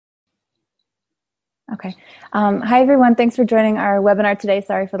Okay. Hi, everyone. Thanks for joining our webinar today.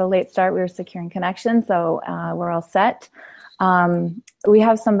 Sorry for the late start. We were securing connection, so we're all set. We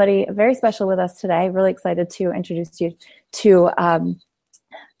have somebody very special with us today. Really excited to introduce you to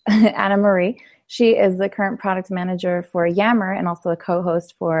Anna Marie. She is the current product manager for Yammer and also a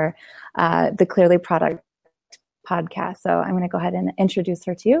co-host for the Clearly Product podcast. So I'm going to go ahead and introduce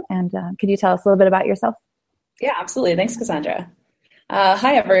her to you. And could you tell us a little bit about yourself? Yeah, absolutely. Thanks, Cassandra.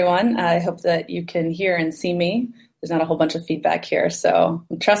 Hi, everyone. I hope that you can hear and see me. There's not a whole bunch of feedback here, so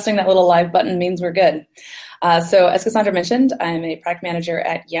I'm trusting that little live button means we're good. So as Cassandra mentioned, I'm a product manager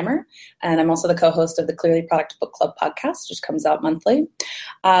at Yammer, and I'm also the co-host of the Clearly Product Book Club podcast, which comes out monthly.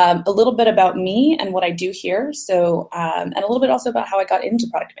 A little bit about me and what I do here, and a little bit also about how I got into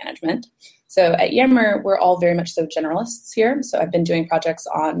product management. So at Yammer, we're all very much so generalists here. So I've been doing projects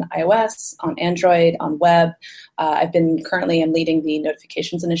on iOS, on Android, on web. I've been currently leading the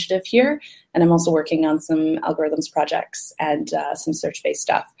notifications initiative here, and I'm also working on some algorithms projects and some search-based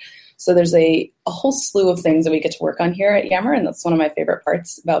stuff. So there's a whole slew of things that we get to work on here at Yammer, and that's one of my favorite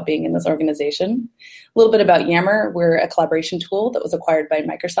parts about being in this organization. A little bit about Yammer. We're a collaboration tool that was acquired by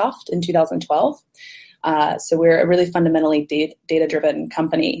Microsoft in 2012. So we're a really fundamentally data-driven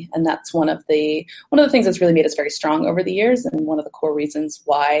company, and that's one of the things that's really made us very strong over the years, and one of the core reasons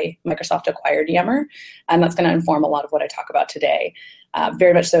why Microsoft acquired Yammer, and that's going to inform a lot of what I talk about today.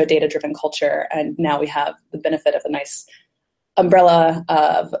 Very much so a data-driven culture, and now we have the benefit of a nice umbrella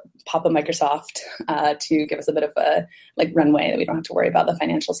of Papa Microsoft to give us a bit of a runway that we don't have to worry about the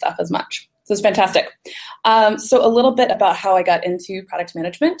financial stuff as much. So it's fantastic. So a little bit about how I got into product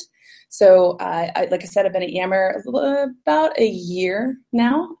management. So like I said, I've been at Yammer about a year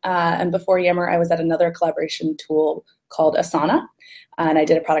now. And before Yammer, I was at another collaboration tool called Asana, and I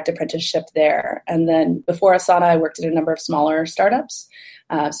did a product apprenticeship there. And then before Asana, I worked at a number of smaller startups,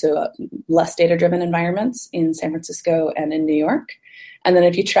 so less data-driven environments in San Francisco and in New York. And then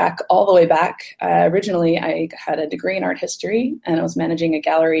if you track all the way back, originally I had a degree in art history, and I was managing a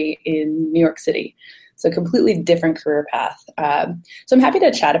gallery in New York City. So a completely different career path. So I'm happy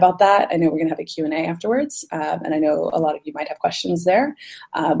to chat about that. I know we're going to have a Q&A afterwards, and I know a lot of you might have questions there.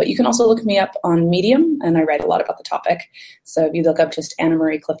 But you can also look me up on Medium, and I write a lot about the topic. So if you look up just Anna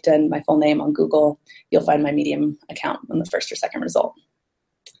Marie Clifton, my full name on Google, you'll find my Medium account on the first or second result.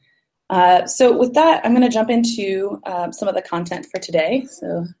 So with that, I'm going to jump into some of the content for today.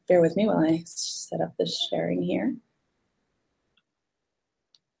 So bear with me while I set up this sharing here.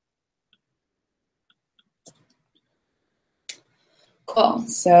 Cool.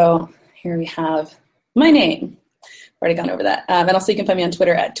 So here we have my name. I've already gone over that. And also you can find me on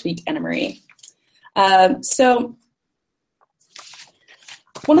Twitter at tweetannamarie. So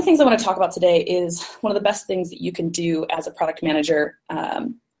one of the things I want to talk about today is one of the best things that you can do as a product manager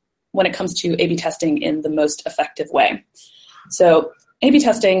when it comes to A/B testing in the most effective way. So A/B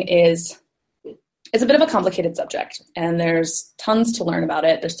testing is a bit of a complicated subject, and there's tons to learn about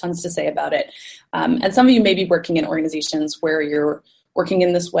it. There's tons to say about it. And some of you may be working in organizations where you're working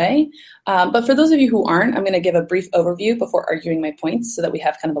in this way. But for those of you who aren't, I'm going to give a brief overview before arguing my points so that we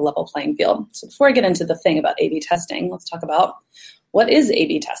have kind of a level playing field. So before I get into the thing about A/B testing, let's talk about what is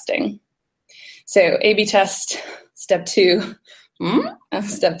A/B testing. So A/B test, step 2,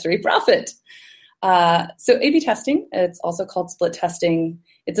 step 3, profit. So A/B testing, it's also called split testing.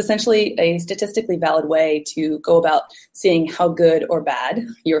 It's essentially a statistically valid way to go about seeing how good or bad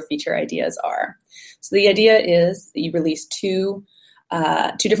your feature ideas are. So the idea is that you release two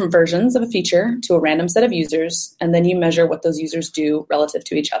different versions of a feature to a random set of users, and then you measure what those users do relative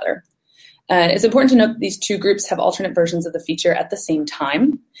to each other. It's important to note that these two groups have alternate versions of the feature at the same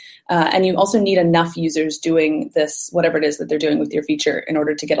time, and you also need enough users doing this, whatever it is that they're doing with your feature, in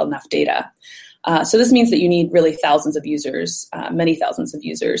order to get enough data. So this means that you need really thousands of users, many thousands of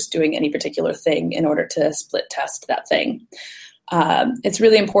users doing any particular thing in order to split test that thing. It's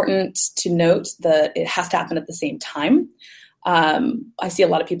really important to note that it has to happen at the same time. I see a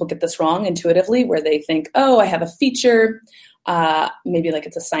lot of people get this wrong intuitively, where they think, oh, I have a feature, maybe like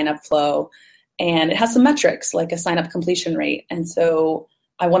it's a sign-up flow, and it has some metrics like a sign-up completion rate. And so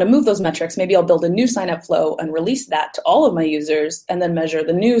I want to move those metrics. Maybe I'll build a new sign-up flow and release that to all of my users and then measure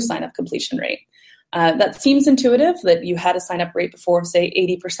the new sign-up completion rate. That seems intuitive, that you had a sign-up rate before of, say,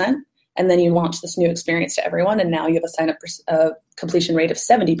 80%, and then you launch this new experience to everyone, and now you have a sign-up completion rate of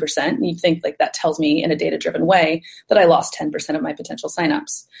 70%. And you think, like, that tells me in a data-driven way that I lost 10% of my potential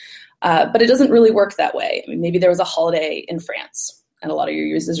sign-ups. But it doesn't really work that way. I mean, maybe there was a holiday in France, and a lot of your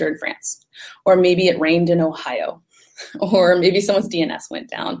users are in France. Or maybe it rained in Ohio. or maybe someone's DNS went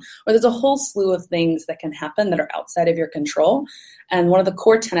down, or there's a whole slew of things that can happen that are outside of your control. And one of the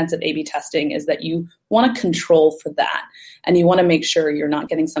core tenets of A/B testing is that you want to control for that, and you want to make sure you're not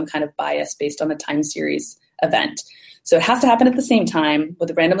getting some kind of bias based on a time series event. So it has to happen at the same time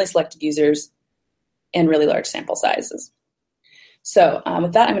with randomly selected users and really large sample sizes. So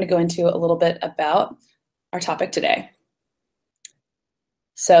with that, I'm going to go into a little bit about our topic today.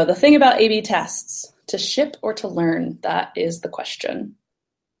 So the thing about A/B tests, to ship or to learn, that is the question.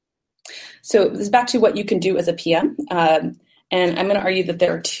 So this is back to what you can do as a PM. And I'm going to argue that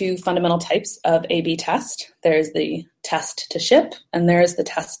there are two fundamental types of A/B test. There's the test to ship, and there's the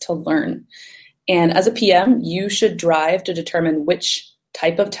test to learn. And as a PM, you should drive to determine which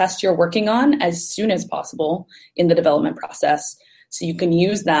type of test you're working on as soon as possible in the development process, so you can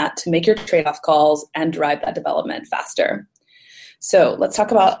use that to make your trade-off calls and drive that development faster. So let's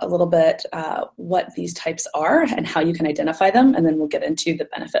talk about a little bit what these types are and how you can identify them, and then we'll get into the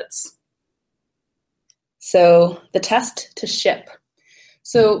benefits. So the test to ship.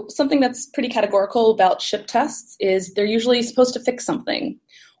 So something that's pretty categorical about ship tests is they're usually supposed to fix something,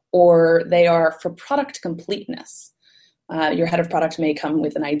 or they are for product completeness. Your head of product may come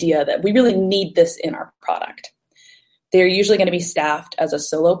with an idea that we really need this in our product. They're usually going to be staffed as a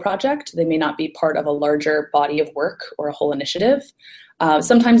solo project. They may not be part of a larger body of work or a whole initiative.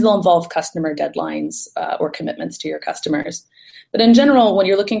 Sometimes they'll involve customer deadlines or commitments to your customers. But in general, what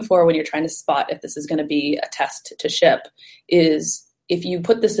you're looking for when you're trying to spot if this is going to be a test to ship is, if you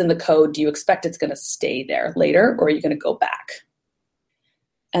put this in the code, do you expect it's going to stay there later, or are you going to go back?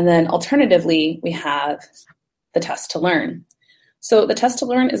 And then alternatively, we have the test to learn. So the test to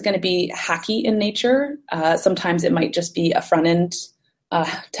learn is going to be hacky in nature. Sometimes it might just be a front-end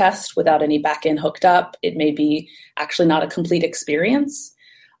test without any back-end hooked up. It may be actually not a complete experience.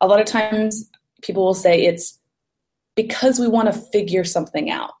 A lot of times people will say it's because we want to figure something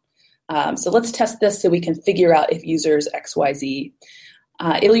out. So let's test this so we can figure out if users XYZ.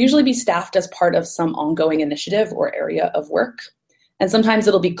 It'll usually be staffed as part of some ongoing initiative or area of work. And sometimes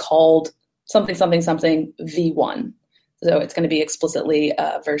it'll be called something, something, something V1. So it's going to be explicitly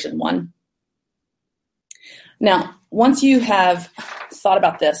version 1. Now, once you have thought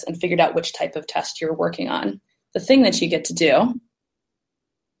about this and figured out which type of test you're working on, the thing that you get to do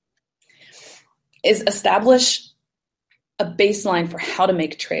is establish a baseline for how to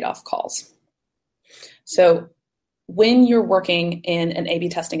make trade-off calls. So when you're working in an A/B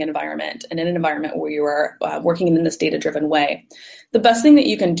testing environment and in an environment where you are working in this data-driven way, the best thing that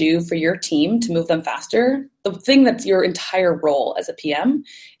you can do for your team to move them faster, the thing that's your entire role as a PM,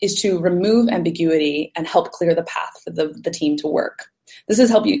 is to remove ambiguity and help clear the path for the team to work. This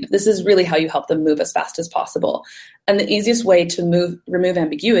is really how you help them move as fast as possible. And the easiest way to remove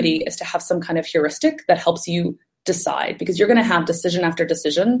ambiguity is to have some kind of heuristic that helps you decide, because you're going to have decision after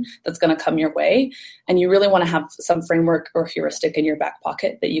decision that's going to come your way, and you really want to have some framework or heuristic in your back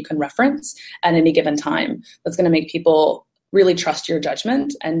pocket that you can reference at any given time that's going to make people really trust your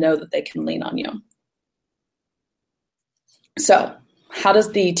judgment and know that they can lean on you. So how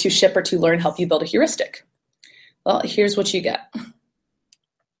does the to ship or to learn help you build a heuristic? Well, here's what you get.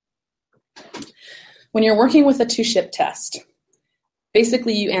 When you're working with a to ship test,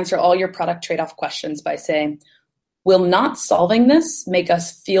 basically you answer all your product trade-off questions by saying, will not solving this make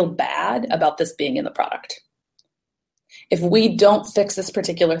us feel bad about this being in the product? If we don't fix this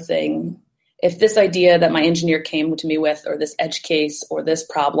particular thing, if this idea that my engineer came to me with, or this edge case, or this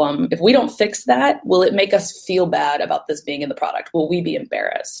problem, if we don't fix that, will it make us feel bad about this being in the product? Will we be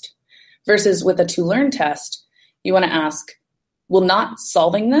embarrassed? Versus with a to learn test, you want to ask, will not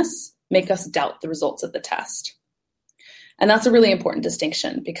solving this make us doubt the results of the test? And that's a really important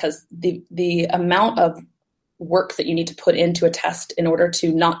distinction, because the amount of work that you need to put into a test in order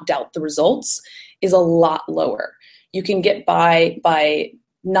to not doubt the results is a lot lower. You can get by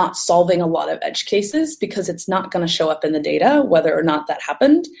not solving a lot of edge cases, because it's not going to show up in the data whether or not that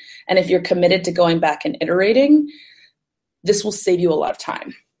happened. And if you're committed to going back and iterating, this will save you a lot of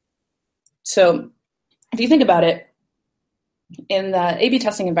time. So if you think about it, in the A/B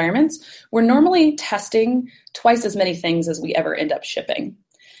testing environments, we're normally testing twice as many things as we ever end up shipping.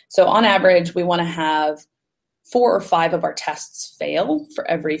 So on average, we want to have 4 or 5 of our tests fail for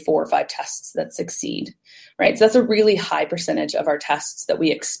every 4 or 5 tests that succeed, right? So that's a really high percentage of our tests that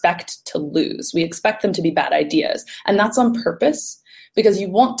we expect to lose. We expect them to be bad ideas. And that's on purpose, because you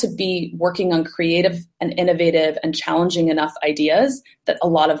want to be working on creative and innovative and challenging enough ideas that a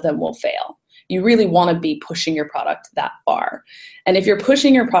lot of them will fail. You really want to be pushing your product that far. And if you're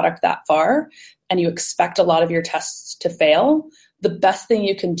pushing your product that far and you expect a lot of your tests to fail, the best thing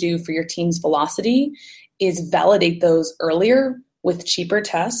you can do for your team's velocity is validate those earlier with cheaper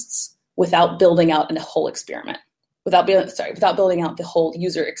tests without building out a whole experiment, without building out the whole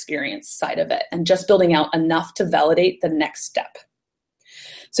user experience side of it, and just building out enough to validate the next step.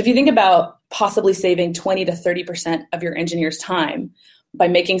 So if you think about possibly saving 20 to 30% of your engineer's time by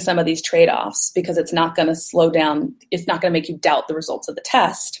making some of these trade-offs, because it's not going to slow down, it's not going to make you doubt the results of the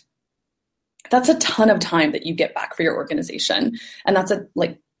test, that's a ton of time that you get back for your organization. And that's a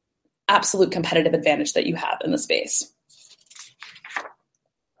absolute competitive advantage that you have in the space.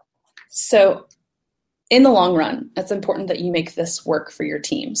 So in the long run, it's important that you make this work for your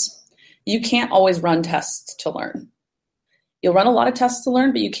teams. You can't always run tests to learn. You'll run a lot of tests to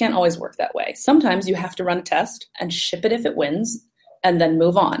learn, but you can't always work that way. Sometimes you have to run a test and ship it if it wins and then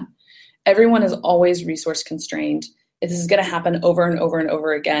move on. Everyone is always resource constrained. This is going to happen over and over and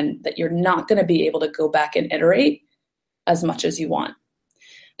over again, that you're not going to be able to go back and iterate as much as you want.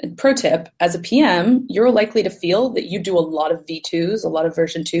 And pro tip, as a PM, you're likely to feel that you do a lot of V2s, a lot of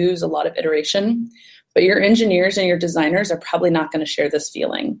version 2s, a lot of iteration, but your engineers and your designers are probably not going to share this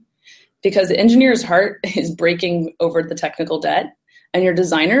feeling, because the engineer's heart is breaking over the technical debt, and your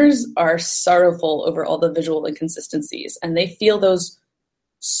designers are sorrowful over all the visual inconsistencies, and they feel those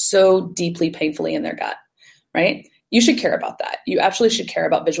so deeply, painfully in their gut, right? You should care about that. You absolutely should care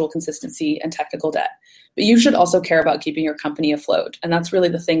about visual consistency and technical debt, but you should also care about keeping your company afloat. And that's really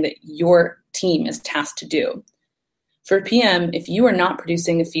the thing that your team is tasked to do. For PM, if you are not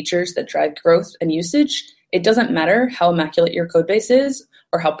producing the features that drive growth and usage, it doesn't matter how immaculate your code base is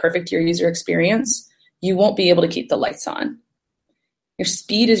or how perfect your user experience, you won't be able to keep the lights on. Your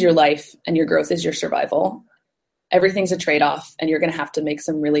speed is your life and your growth is your survival. Everything's a trade-off, and you're going to have to make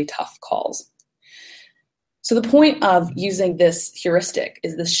some really tough calls. So the point of using this heuristic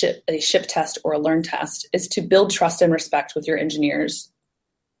is a ship test or a learn test is to build trust and respect with your engineers.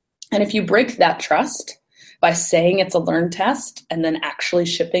 And if you break that trust by saying it's a learn test and then actually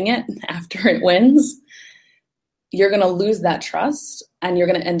shipping it after it wins, you're going to lose that trust and you're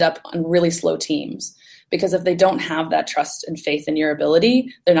going to end up on really slow teams. Because if they don't have that trust and faith in your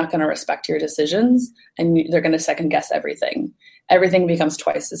ability, they're not going to respect your decisions, and they're going to second guess everything. Everything becomes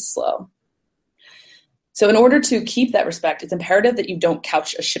twice as slow. So in order to keep that respect, it's imperative that you don't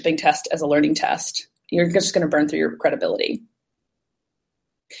couch a shipping test as a learning test. You're just going to burn through your credibility.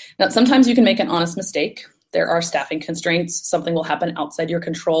 Now, sometimes you can make an honest mistake. There are staffing constraints. Something will happen outside your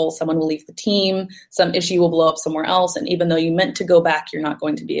control. Someone will leave the team. Some issue will blow up somewhere else. And even though you meant to go back, you're not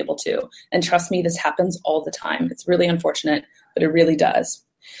going to be able to. And trust me, this happens all the time. It's really unfortunate, but it really does.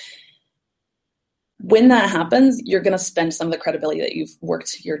 When that happens, you're going to spend some of the credibility that you've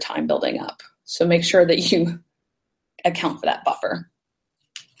worked your time building up. So make sure that you account for that buffer.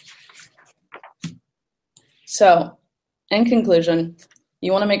 So in conclusion,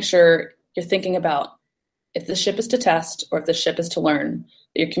 you want to make sure you're thinking about if the ship is to test or if the ship is to learn,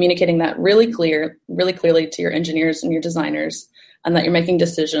 that you're communicating that really clearly to your engineers and your designers, and that you're making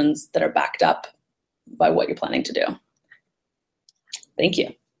decisions that are backed up by what you're planning to do. Thank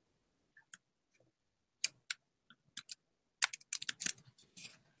you.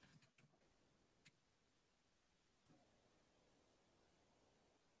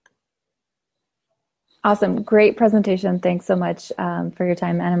 Awesome. Great presentation. Thanks so much for your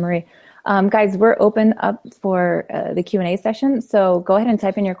time, Anna Marie. Guys, we're open up for the Q&A session. So go ahead and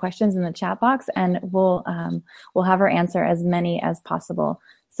type in your questions in the chat box, and we'll have her answer as many as possible.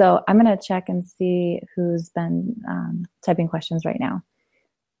 So I'm going to check and see who's been typing questions right now.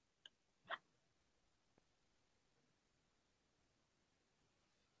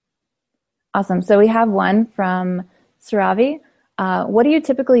 Awesome. So we have one from Saravi. What do you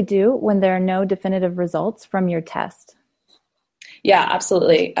typically do when there are no definitive results from your test? Yeah,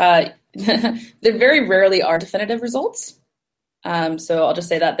 absolutely. There very rarely are definitive results. So I'll just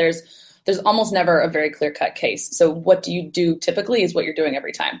say that there's almost never a very clear-cut case. So what do you do typically is what you're doing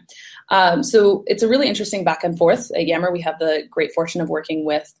every time. So it's a really interesting back and forth. At Yammer, we have the great fortune of working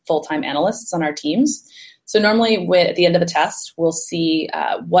with full-time analysts on our teams. So normally at the end of a test, we'll see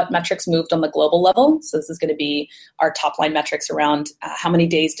what metrics moved on the global level. So this is going to be our top line metrics around how many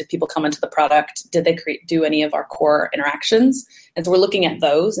days did people come into the product? Did they do any of our core interactions? And so we're looking at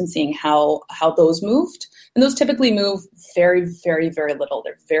those and seeing how those moved. And those typically move very, very, very little.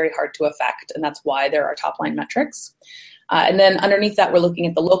 They're very hard to affect, and that's why they're our top line metrics. And then underneath that, we're looking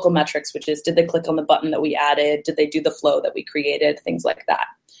at the local metrics, which is did they click on the button that we added? Did they do the flow that we created? Things like that.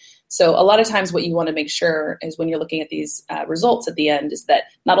 So a lot of times what you want to make sure is when you're looking at these results at the end is that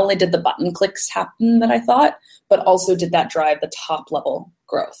not only did the button clicks happen that I thought, but also did that drive the top level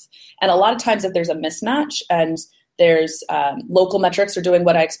growth. And a lot of times if there's a mismatch and There's local metrics are doing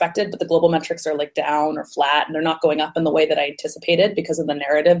what I expected, but the global metrics are like down or flat, and they're not going up in the way that I anticipated because of the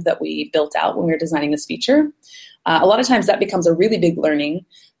narrative that we built out when we were designing this feature. A lot of times that becomes a really big learning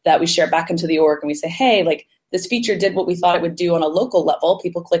that we share back into the org, and we say, hey, like this feature did what we thought it would do on a local level.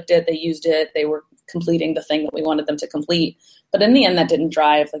 People clicked it, they used it, they were completing the thing that we wanted them to complete. But in the end, that didn't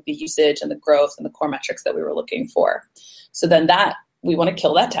drive like the usage and the growth and the core metrics that we were looking for. So then we want to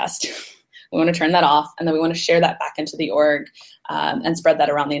kill that test. We want to turn that off, and then we want to share that back into the org and spread that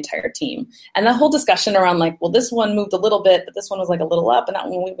around the entire team. And the whole discussion around like, well, this one moved a little bit, but this one was like a little up, and that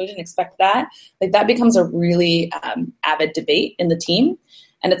one we didn't expect that. Like that becomes a really avid debate in the team,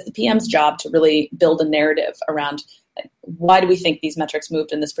 and it's the PM's job to really build a narrative around like, why do we think these metrics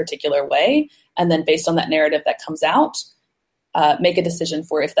moved in this particular way, and then based on that narrative that comes out, make a decision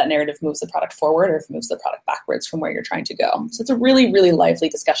for if that narrative moves the product forward or if it moves the product backwards from where you're trying to go. So it's a really, really lively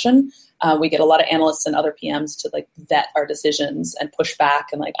discussion. We get a lot of analysts and other PMs to like vet our decisions and push back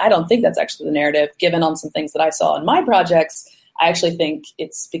and like, I don't think that's actually the narrative. Given on some things that I saw in my projects, I actually think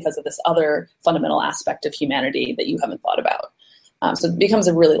it's because of this other fundamental aspect of humanity that you haven't thought about. So it becomes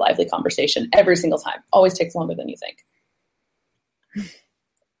a really lively conversation every single time. Always takes longer than you think.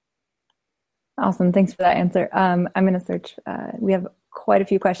 Awesome. Thanks for that answer. I'm going to search. We have quite a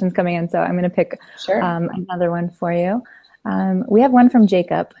few questions coming in, so I'm going to pick another one for you. We have one from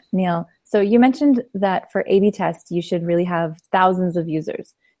Jacob. Neil, so you mentioned that for A/B tests, you should really have thousands of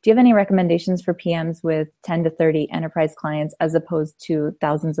users. Do you have any recommendations for PMs with 10 to 30 enterprise clients as opposed to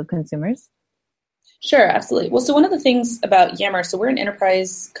thousands of consumers? Sure, absolutely. Well, so one of the things about Yammer, so we're an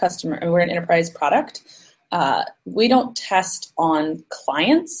enterprise customer, and we're an enterprise product. We don't test on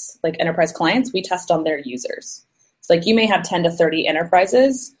clients, like enterprise clients, we test on their users. So like you may have 10 to 30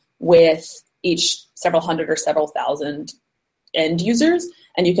 enterprises with each several hundred or several thousand end users,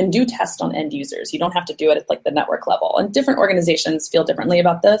 and you can do tests on end users. You don't have to do it at like the network level. And different organizations feel differently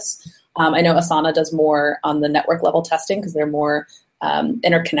about this. I know Asana does more on the network level testing because they're more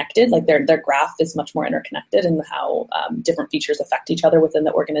interconnected, like their graph is much more interconnected in how different features affect each other within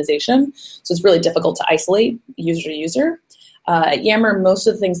the organization. So it's really difficult to isolate user to user. At Yammer, most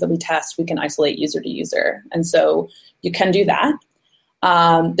of the things that we test, we can isolate user to user. And so you can do that.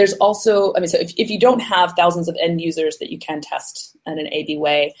 There's also, so if you don't have thousands of end users that you can test in an A/B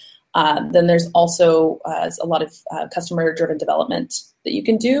way, then there's also a lot of customer-driven development that you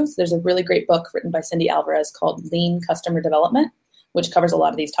can do. So there's a really great book written by Cindy Alvarez called Lean Customer Development, which covers a lot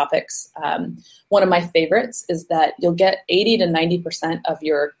of these topics. One of my favorites is that you'll get 80 to 90% of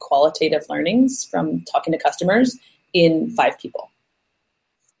your qualitative learnings from talking to customers in 5 people.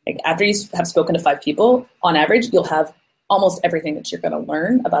 Like after you have spoken to 5 people, on average, you'll have almost everything that you're going to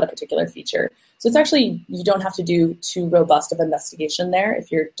learn about a particular feature. So it's actually, you don't have to do too robust of investigation there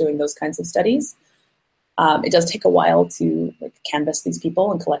if you're doing those kinds of studies. It does take a while to like canvas these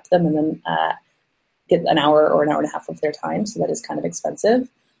people and collect them and then get an hour or an hour and a half of their time. So that is kind of expensive.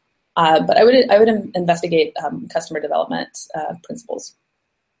 But I would investigate customer development principles.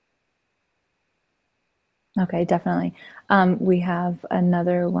 Okay, definitely. We have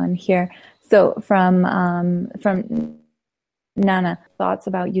another one here. So from Nana, thoughts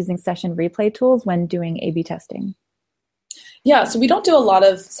about using session replay tools when doing A/B testing? Yeah, so we don't do a lot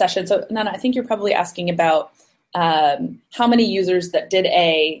of sessions. So Nana, I think you're probably asking about how many users that did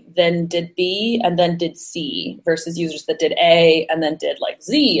A, then did B, and then did C versus users that did A and then did like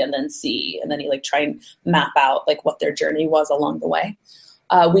Z and then C, and then you like try and map out like what their journey was along the way.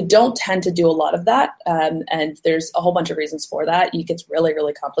 We don't tend to do a lot of that, and there's a whole bunch of reasons for that. It gets really,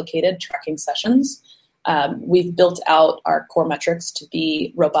 really complicated tracking sessions. We've built out our core metrics to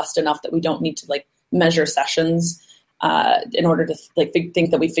be robust enough that we don't need to like measure sessions in order to like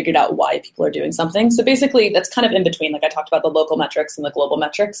think that we figured out why people are doing something. So basically, that's kind of in between. Like I talked about the local metrics and the global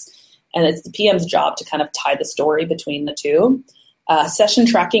metrics, and it's the PM's job to kind of tie the story between the two. Session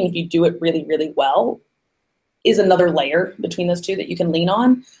tracking, if you do it really, really well, is another layer between those two that you can lean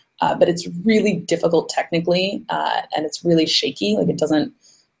on, but it's really difficult technically, and it's really shaky. Like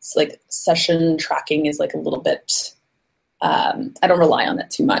it's like session tracking is like a little bit, I don't rely on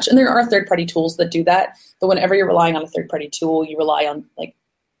it too much. And there are third-party tools that do that, but whenever you're relying on a third-party tool, you rely on like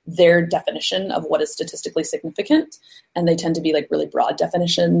their definition of what is statistically significant, and they tend to be like really broad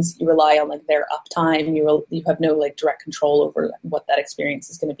definitions. You rely on like their uptime. You have no like direct control over what that experience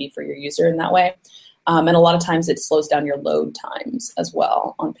is going to be for your user in that way. And a lot of times it slows down your load times as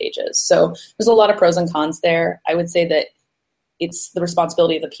well on pages. So there's a lot of pros and cons there. I would say that it's the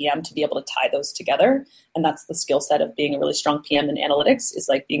responsibility of the PM to be able to tie those together. And that's the skill set of being a really strong PM in analytics, is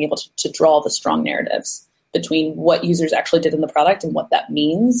like being able to draw the strong narratives between what users actually did in the product and what that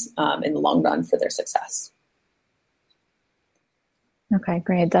means in the long run for their success. Okay,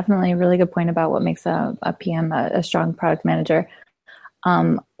 great. Definitely a really good point about what makes a PM a strong product manager.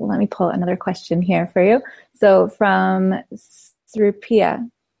 Let me pull another question here for you. So from Srupia,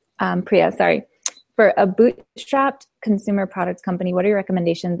 Priya, sorry. For a bootstrapped consumer products company, what are your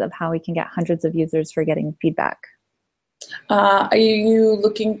recommendations of how we can get hundreds of users for getting feedback? Are you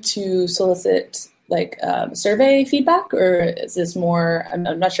looking to solicit survey feedback, or is this more, I'm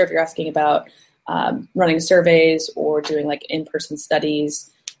not sure if you're asking about running surveys or doing like in-person studies,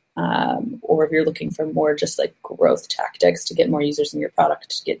 or if you're looking for more just like growth tactics to get more users in your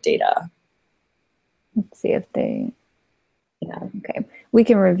product to get data. Let's see if they, yeah, okay. We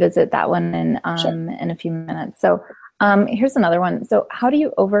can revisit that one Sure. in a few minutes. So here's another one. So how do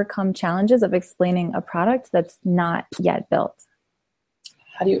you overcome challenges of explaining a product that's not yet built?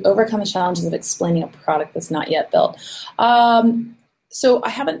 How do you overcome the challenges of explaining a product that's not yet built? So I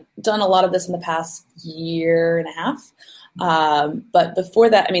haven't done a lot of this in the past year and a half. But before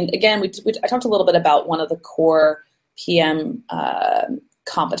that, I mean, again, I talked a little bit about one of the core PM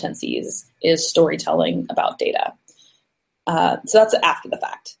competencies is storytelling about data. So that's after the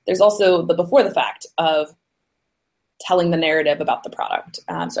fact. There's also the before the fact of telling the narrative about the product.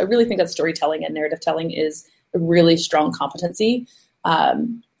 So I really think that storytelling and narrative telling is a really strong competency.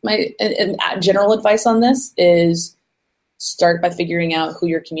 My general advice on this is start by figuring out who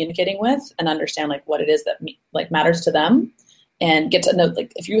you're communicating with and understand like what it is that matters to them, and get to know,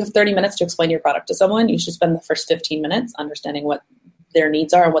 like, if you have 30 minutes to explain your product to someone, you should spend the first 15 minutes understanding what their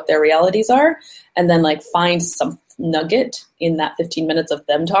needs are and what their realities are, and then like find some nugget in that 15 minutes of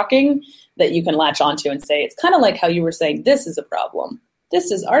them talking that you can latch onto and say, it's kind of like how you were saying, this is a problem, this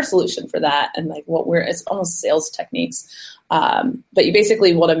is our solution for that, and like it's almost sales techniques. But you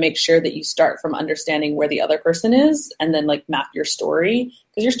basically want to make sure that you start from understanding where the other person is and then like map your story,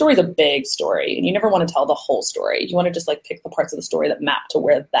 because your story is a big story and you never want to tell the whole story. You want to just like pick the parts of the story that map to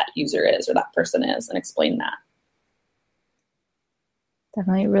where that user is or that person is and explain that.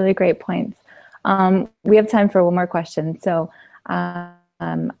 Definitely really great points. We have time for one more question. So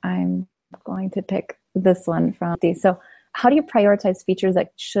I'm going to pick this one from these. So how do you prioritize features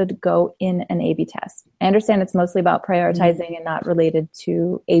that should go in an A/B test? I understand it's mostly about prioritizing and not related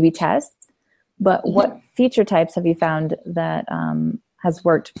to A/B tests, but what feature types have you found that has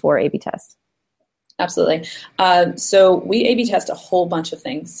worked for A/B tests? Absolutely. So we A/B test a whole bunch of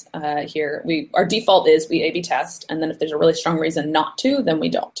things here. Our default is we A/B test, and then if there's a really strong reason not to, then we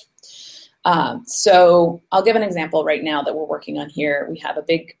don't. So I'll give an example right now that we're working on here. We have a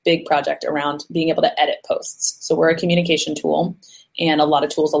big project around being able to edit posts. So we're a communication tool, and a lot of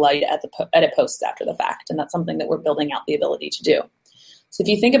tools allow you to edit posts after the fact, and that's something that we're building out the ability to do. So if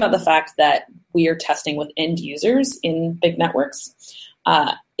you think about the fact that we are testing with end users in big networks,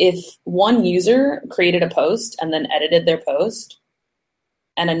 if one user created a post and then edited their post,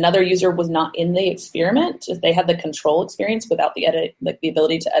 and another user was not in the experiment, if they had the control experience without the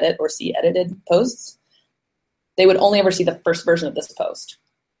ability to edit or see edited posts, they would only ever see the first version of this post.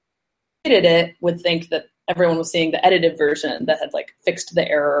 It would think that everyone was seeing the edited version that had like fixed the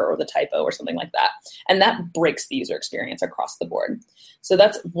error or the typo or something like that. And that breaks the user experience across the board. So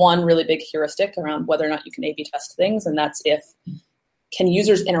that's one really big heuristic around whether or not you can A/B test things. And that's can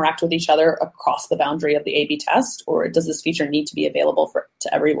users interact with each other across the boundary of the A/B test, or does this feature need to be available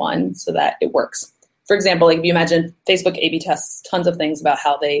to everyone so that it works? For example, like if you imagine Facebook A/B tests tons of things about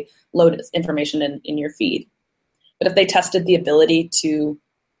how they load information in your feed. But if they tested the ability to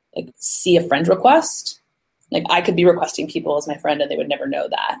like see a friend request, like I could be requesting people as my friend and they would never know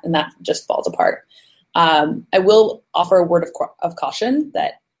that, and that just falls apart. I will offer a word of caution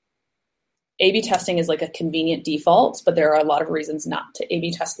that A/B testing is like a convenient default, but there are a lot of reasons not to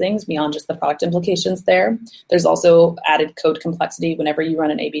A/B test things beyond just the product implications there. There's also added code complexity whenever you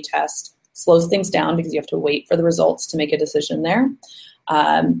run an A/B test. It slows things down because you have to wait for the results to make a decision there.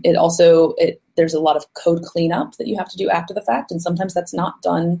 There's a lot of code cleanup that you have to do after the fact, and sometimes that's not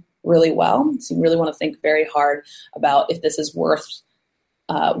done really well. So you really want to think very hard about if this is worth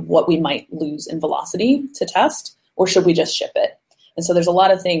what we might lose in velocity to test, or should we just ship it? And so there's a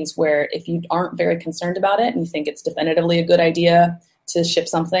lot of things where if you aren't very concerned about it and you think it's definitively a good idea to ship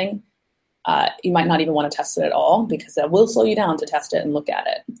something, you might not even want to test it at all, because that will slow you down to test it and look at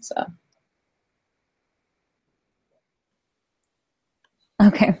it. So.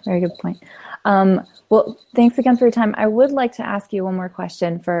 Okay, very good point. Well, thanks again for your time. I would like to ask you one more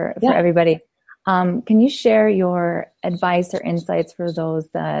question for everybody. Can you share your advice or insights for those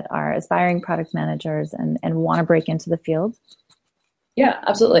that are aspiring product managers and want to break into the field? Yeah,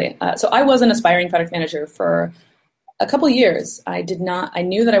 absolutely. So I was an aspiring product manager for a couple years. I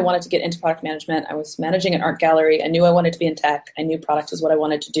knew that I wanted to get into product management. I was managing an art gallery. I knew I wanted to be in tech. I knew product was what I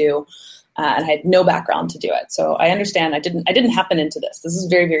wanted to do. And I had no background to do it. So I understand I didn't happen into this. This is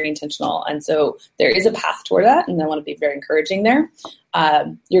very, very intentional. And so there is a path toward that. And I want to be very encouraging there.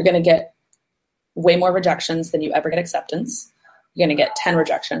 You're going to get way more rejections than you ever get acceptance. You're going to get 10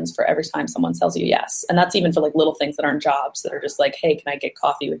 rejections for every time someone tells you yes. And that's even for like little things that aren't jobs that are just like, hey, can I get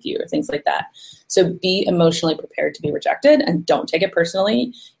coffee with you or things like that. So be emotionally prepared to be rejected and don't take it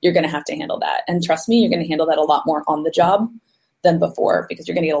personally. You're going to have to handle that. And trust me, you're going to handle that a lot more on the job than before, because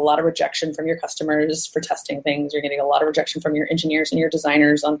you're going to get a lot of rejection from your customers for testing things. You're going to get a lot of rejection from your engineers and your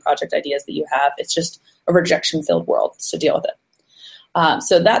designers on project ideas that you have. It's just a rejection-filled world, so deal with it.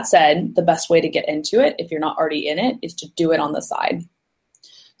 So that said, the best way to get into it, if you're not already in it, is to do it on the side.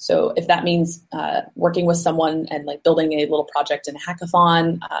 So if that means working with someone and like building a little project in a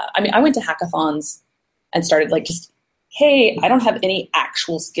hackathon. I went to hackathons and started like just, hey, I don't have any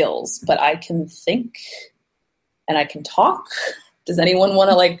actual skills, but I can think and I can talk. Does anyone want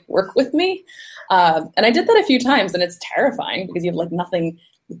to like work with me? And I did that a few times, and it's terrifying because you have like nothing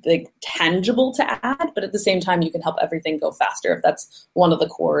like tangible to add, but at the same time, you can help everything go faster. If that's one of the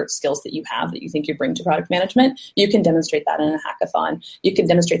core skills that you have that you think you bring to product management, you can demonstrate that in a hackathon. You can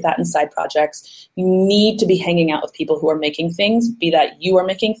demonstrate that in side projects. You need to be hanging out with people who are making things, be that you are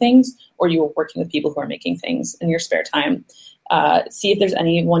making things or you are working with people who are making things in your spare time. See if there's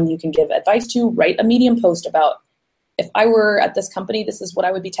anyone you can give advice to. Write a Medium post about, if I were at this company, this is what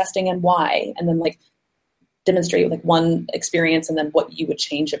I would be testing and why. And then like demonstrate like one experience and then what you would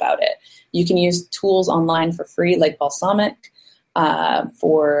change about it. You can use tools online for free, like Balsamic,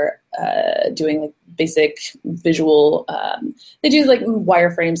 for doing like basic visual. They do like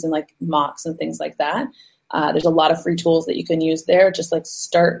wireframes and like mocks and things like that. There's a lot of free tools that you can use there. Just like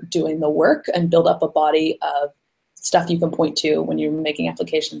start doing the work and build up a body of stuff you can point to when you're making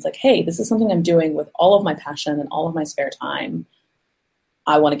applications like, hey, this is something I'm doing with all of my passion and all of my spare time.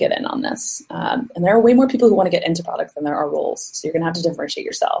 I want to get in on this. And there are way more people who want to get into product than there are roles. So you're going to have to differentiate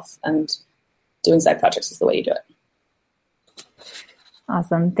yourself, and doing side projects is the way you do it.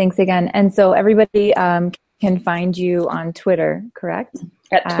 Awesome. Thanks again. And so everybody can find you on Twitter, correct?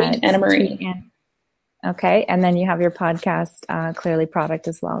 At Tweet Anna Marie. Okay. And then you have your podcast, Clearly Product,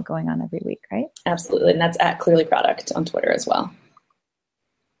 as well, going on every week, right? Absolutely. And that's at Clearly Product on Twitter as well.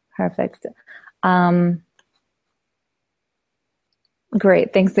 Perfect.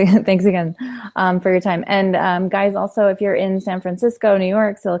 Great. Thanks again for your time. And guys, also, if you're in San Francisco, New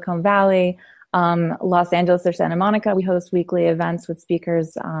York, Silicon Valley, Los Angeles or Santa Monica, we host weekly events with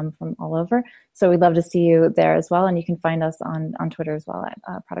speakers from all over. So we'd love to see you there as well. And you can find us on Twitter as well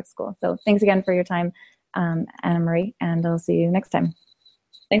at Product School. So thanks again for your time, Anna Marie, and I'll see you next time.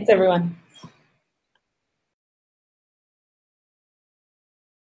 Thanks, everyone.